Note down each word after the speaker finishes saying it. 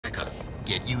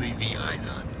Get UAV eyes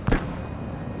on.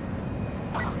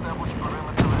 Establish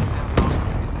perimeter at 10,000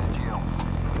 feet AGL.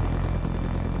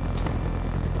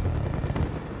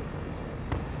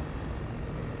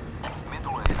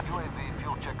 Midway, UAV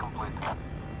fuel check complete.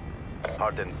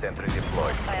 Hardened sentry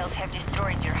deployed. Hostiles have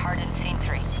destroyed your hardened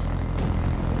sentry.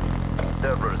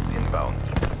 Servers inbound.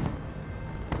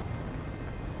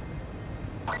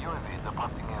 UAV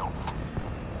departing AO.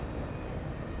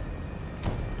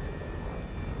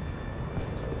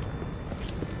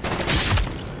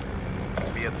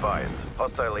 Be advised,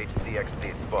 hostile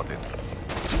HCXD spotted.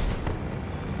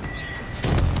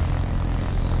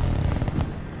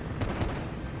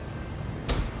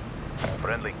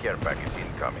 Friendly care package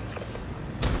incoming.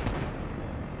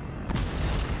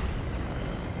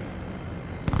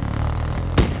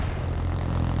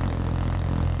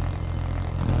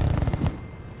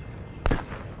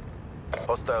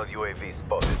 Hostile UAV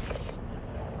spotted.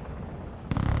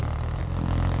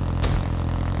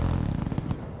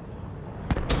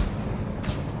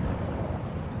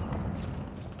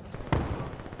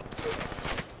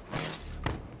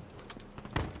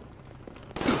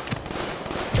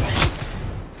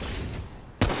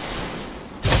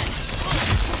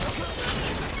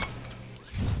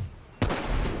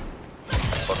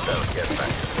 Hostile care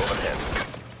package overhead.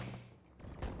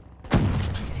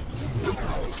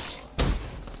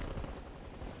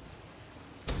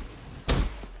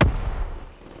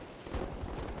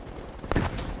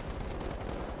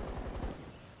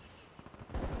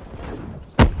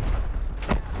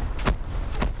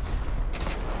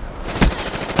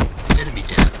 Enemy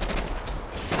down.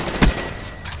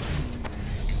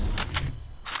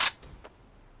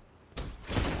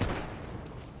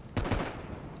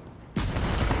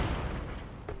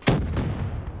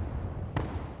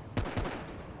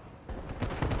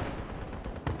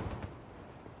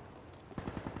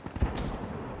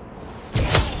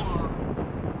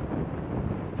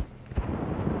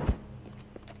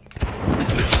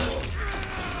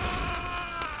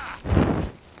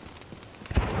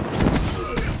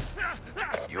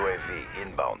 UAV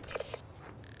inbound.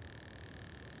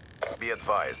 Be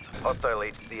advised, hostile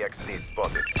HCXD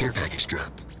spotted. Care package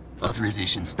drop.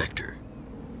 Authorization Spectre.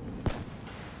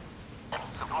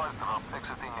 Supplies drop,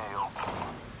 exiting AO.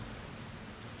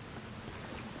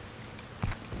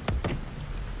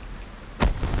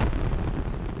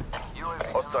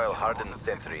 UAV Hostile hardened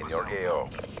sentry in your AO.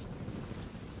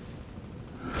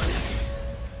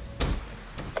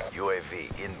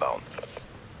 UAV inbound.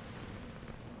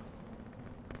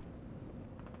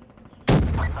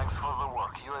 Thanks for the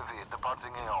work. UAV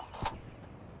departing AO.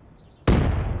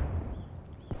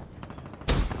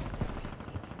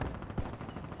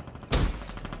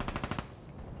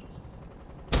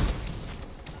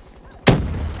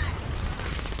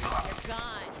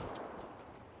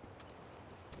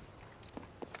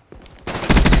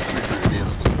 Reaper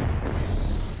available.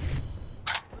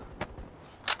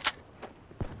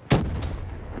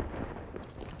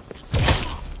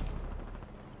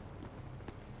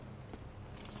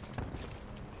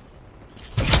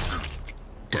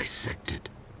 Dissected.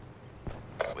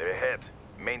 We're ahead.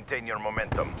 Maintain your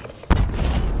momentum.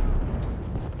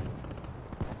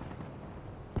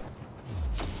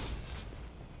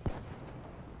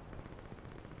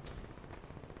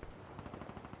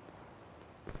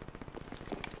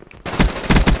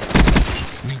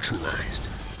 Neutralized.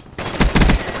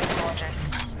 Orders.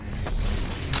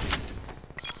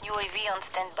 UAV on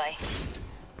standby.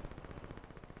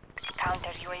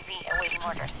 Counter UAV awaiting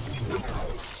orders.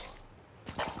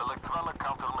 Electronic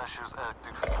countermeasures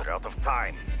active. We're out of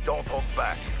time. Don't hold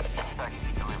back.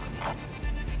 Package delivered.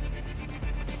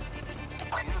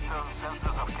 Return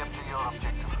sensors have captured your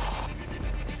objective.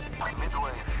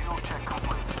 Midway, fuel check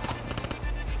complete.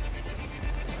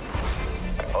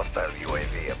 Hostile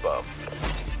UAV above.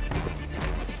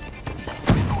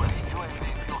 Midway, UAV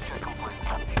fuel check complete.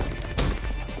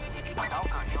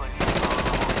 Counter UAV.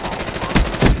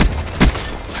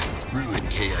 Ruin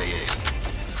KIA.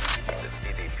 The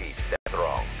CDP stand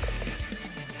strong.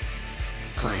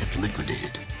 Client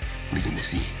liquidated. Leaving the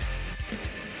scene.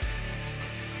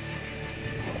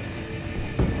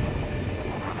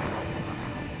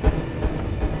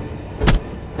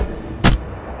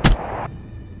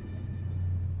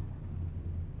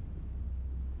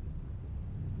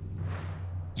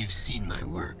 You've seen my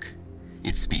work.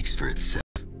 It speaks for itself.